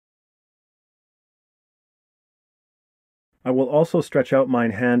I will also stretch out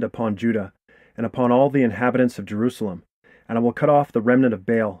mine hand upon Judah, and upon all the inhabitants of Jerusalem, and I will cut off the remnant of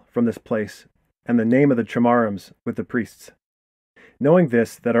Baal from this place, and the name of the Chemarims with the priests. Knowing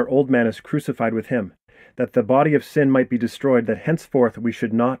this, that our old man is crucified with him, that the body of sin might be destroyed, that henceforth we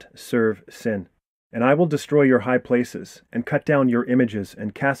should not serve sin. And I will destroy your high places, and cut down your images,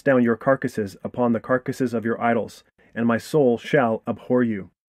 and cast down your carcasses upon the carcasses of your idols, and my soul shall abhor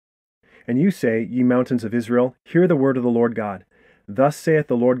you. And you say, ye mountains of Israel, hear the word of the Lord God. Thus saith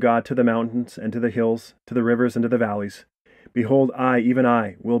the Lord God to the mountains, and to the hills, to the rivers, and to the valleys. Behold, I, even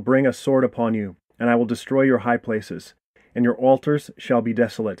I, will bring a sword upon you, and I will destroy your high places. And your altars shall be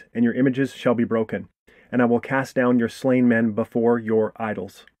desolate, and your images shall be broken, and I will cast down your slain men before your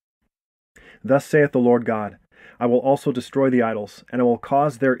idols. Thus saith the Lord God, I will also destroy the idols, and I will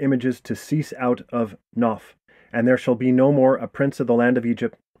cause their images to cease out of Noph, and there shall be no more a prince of the land of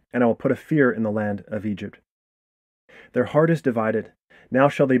Egypt, and I will put a fear in the land of Egypt. Their heart is divided, now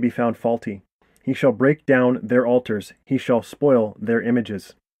shall they be found faulty. He shall break down their altars, he shall spoil their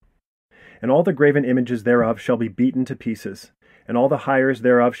images. And all the graven images thereof shall be beaten to pieces, and all the hires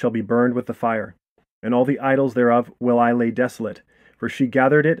thereof shall be burned with the fire. And all the idols thereof will I lay desolate, for she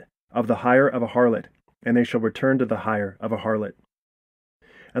gathered it of the hire of a harlot, and they shall return to the hire of a harlot.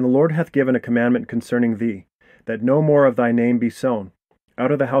 And the Lord hath given a commandment concerning thee, that no more of thy name be sown.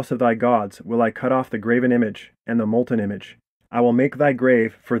 Out of the house of thy gods will I cut off the graven image and the molten image. I will make thy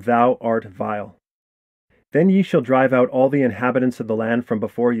grave, for thou art vile. Then ye shall drive out all the inhabitants of the land from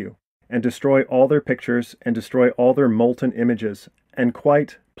before you, and destroy all their pictures, and destroy all their molten images, and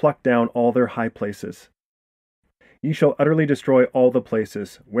quite pluck down all their high places. Ye shall utterly destroy all the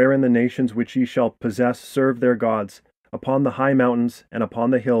places, wherein the nations which ye shall possess serve their gods, upon the high mountains, and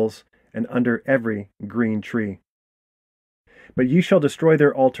upon the hills, and under every green tree. But ye shall destroy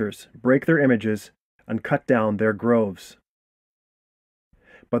their altars, break their images, and cut down their groves.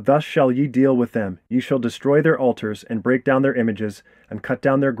 But thus shall ye deal with them. Ye shall destroy their altars, and break down their images, and cut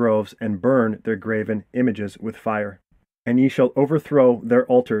down their groves, and burn their graven images with fire. And ye shall overthrow their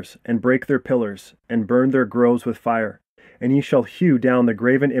altars, and break their pillars, and burn their groves with fire. And ye shall hew down the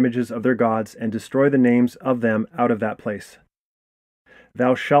graven images of their gods, and destroy the names of them out of that place.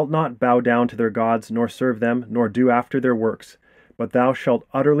 Thou shalt not bow down to their gods, nor serve them, nor do after their works, but thou shalt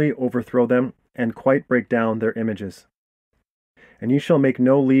utterly overthrow them, and quite break down their images. And ye shall make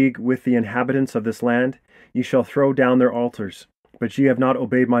no league with the inhabitants of this land, ye shall throw down their altars. But ye have not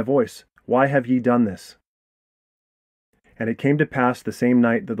obeyed my voice. Why have ye done this? And it came to pass the same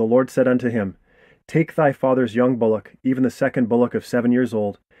night that the Lord said unto him, Take thy father's young bullock, even the second bullock of 7 years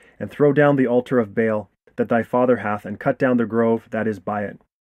old, and throw down the altar of Baal that thy father hath, and cut down the grove that is by it.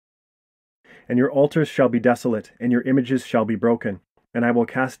 And your altars shall be desolate, and your images shall be broken, and I will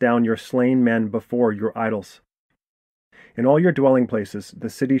cast down your slain men before your idols. In all your dwelling places the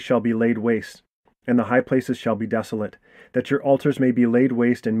city shall be laid waste, and the high places shall be desolate, that your altars may be laid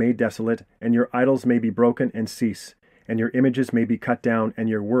waste and made desolate, and your idols may be broken and cease, and your images may be cut down, and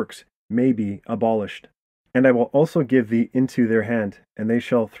your works may be abolished. And I will also give thee into their hand, and they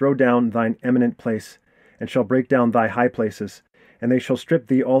shall throw down thine eminent place, and shall break down thy high places, and they shall strip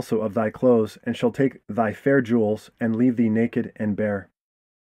thee also of thy clothes, and shall take thy fair jewels, and leave thee naked and bare.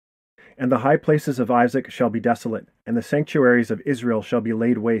 And the high places of Isaac shall be desolate, and the sanctuaries of Israel shall be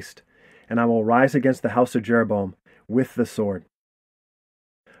laid waste, and I will rise against the house of Jeroboam with the sword.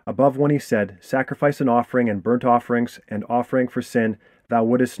 Above when he said, Sacrifice and offering and burnt offerings and offering for sin thou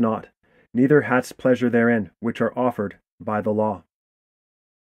wouldest not, neither hadst pleasure therein, which are offered by the law.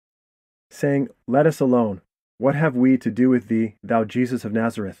 Saying, Let us alone. What have we to do with thee, thou Jesus of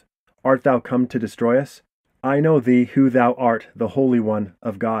Nazareth? Art thou come to destroy us? I know thee who thou art, the Holy One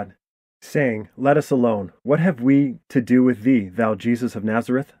of God. Saying, Let us alone. What have we to do with thee, thou Jesus of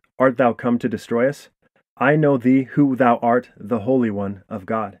Nazareth? Art thou come to destroy us? I know thee who thou art, the Holy One of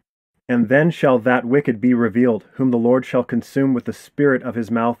God. And then shall that wicked be revealed, whom the Lord shall consume with the spirit of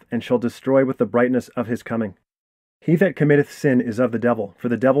his mouth, and shall destroy with the brightness of his coming. He that committeth sin is of the devil, for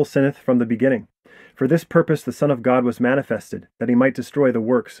the devil sinneth from the beginning. For this purpose the Son of God was manifested, that he might destroy the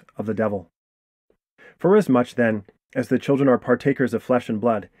works of the devil. Forasmuch then as the children are partakers of flesh and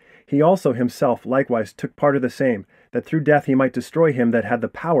blood, he also himself likewise took part of the same, that through death he might destroy him that had the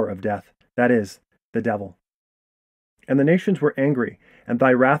power of death, that is, the devil. And the nations were angry, and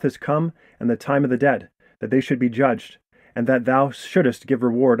thy wrath is come, and the time of the dead, that they should be judged, and that thou shouldest give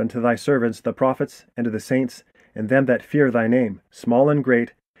reward unto thy servants the prophets, and to the saints, and them that fear thy name, small and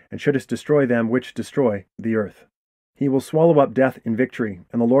great, and shouldest destroy them which destroy the earth. He will swallow up death in victory,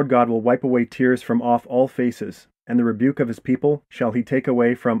 and the Lord God will wipe away tears from off all faces, and the rebuke of his people shall he take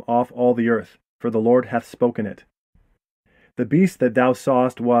away from off all the earth, for the Lord hath spoken it. The beast that thou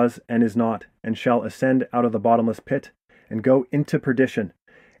sawest was and is not, and shall ascend out of the bottomless pit, and go into perdition.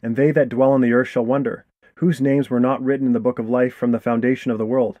 And they that dwell on the earth shall wonder, whose names were not written in the book of life from the foundation of the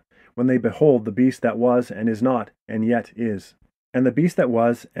world, when they behold the beast that was and is not, and yet is. And the beast that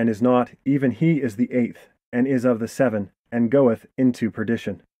was and is not, even he is the eighth, and is of the seven, and goeth into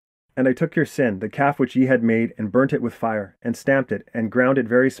perdition. And I took your sin, the calf which ye had made, and burnt it with fire, and stamped it, and ground it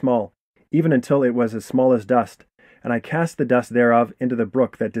very small, even until it was as small as dust. And I cast the dust thereof into the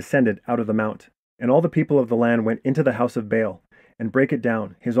brook that descended out of the mount. And all the people of the land went into the house of Baal, and brake it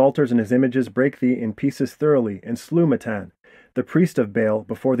down. His altars and his images brake thee in pieces thoroughly, and slew Mattan, the priest of Baal,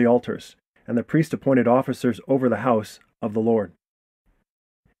 before the altars. And the priest appointed officers over the house of the Lord.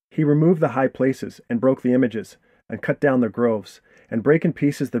 He removed the high places, and broke the images, and cut down the groves, and brake in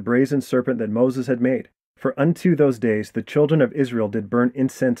pieces the brazen serpent that Moses had made. For unto those days the children of Israel did burn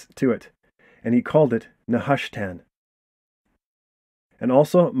incense to it, and he called it Nehushtan. And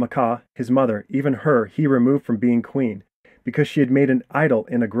also Maachah, his mother, even her he removed from being queen, because she had made an idol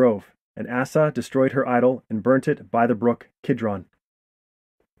in a grove. And Asa destroyed her idol, and burnt it by the brook Kidron.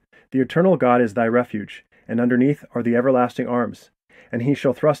 The eternal God is thy refuge, and underneath are the everlasting arms. And he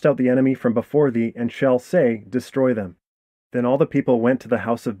shall thrust out the enemy from before thee, and shall say, Destroy them. Then all the people went to the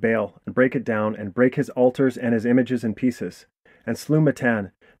house of Baal, and brake it down, and brake his altars and his images in pieces, and slew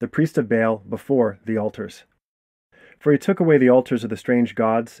Mattan, the priest of Baal, before the altars. For he took away the altars of the strange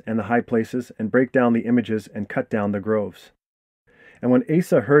gods and the high places, and brake down the images, and cut down the groves. And when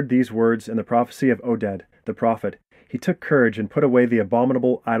Asa heard these words in the prophecy of Oded the prophet, he took courage, and put away the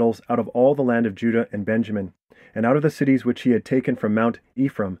abominable idols out of all the land of Judah and Benjamin, and out of the cities which he had taken from Mount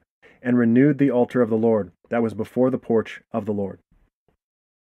Ephraim, and renewed the altar of the Lord, that was before the porch of the Lord.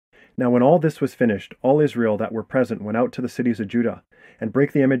 Now when all this was finished, all Israel that were present went out to the cities of Judah, and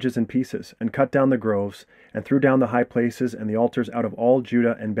brake the images in pieces, and cut down the groves, and threw down the high places and the altars out of all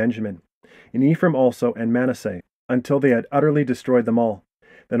Judah and Benjamin, in Ephraim also and Manasseh, until they had utterly destroyed them all.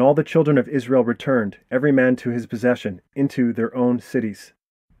 Then all the children of Israel returned, every man to his possession, into their own cities.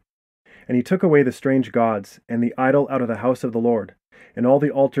 And he took away the strange gods, and the idol out of the house of the Lord, and all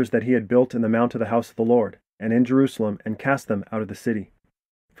the altars that he had built in the mount of the house of the Lord, and in Jerusalem, and cast them out of the city.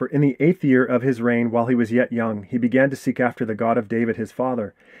 For in the 8th year of his reign, while he was yet young, he began to seek after the God of David his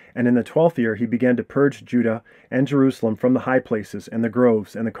father. And in the 12th year he began to purge Judah and Jerusalem from the high places, and the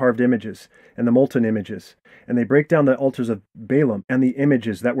groves, and the carved images, and the molten images. And they brake down the altars of Baalim, and the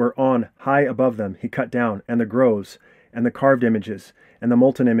images that were on high above them he cut down, and the groves, and the carved images, and the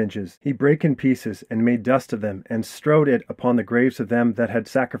molten images. He brake in pieces, and made dust of them, and strowed it upon the graves of them that had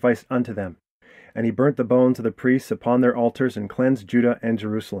sacrificed unto them. And he burnt the bones of the priests upon their altars, and cleansed Judah and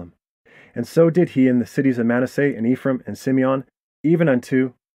Jerusalem. And so did he in the cities of Manasseh, and Ephraim, and Simeon, even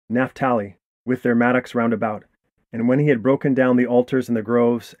unto Naphtali, with their mattocks round about. And when he had broken down the altars and the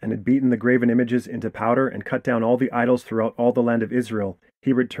groves, and had beaten the graven images into powder, and cut down all the idols throughout all the land of Israel,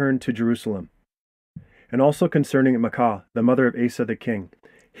 he returned to Jerusalem. And also concerning Maachah, the mother of Asa the king,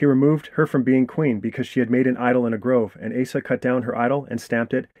 he removed her from being queen, because she had made an idol in a grove, and Asa cut down her idol, and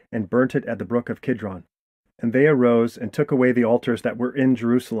stamped it, and burnt it at the brook of Kidron. And they arose, and took away the altars that were in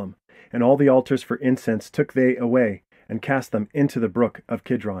Jerusalem, and all the altars for incense took they away, and cast them into the brook of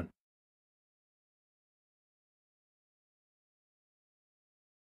Kidron.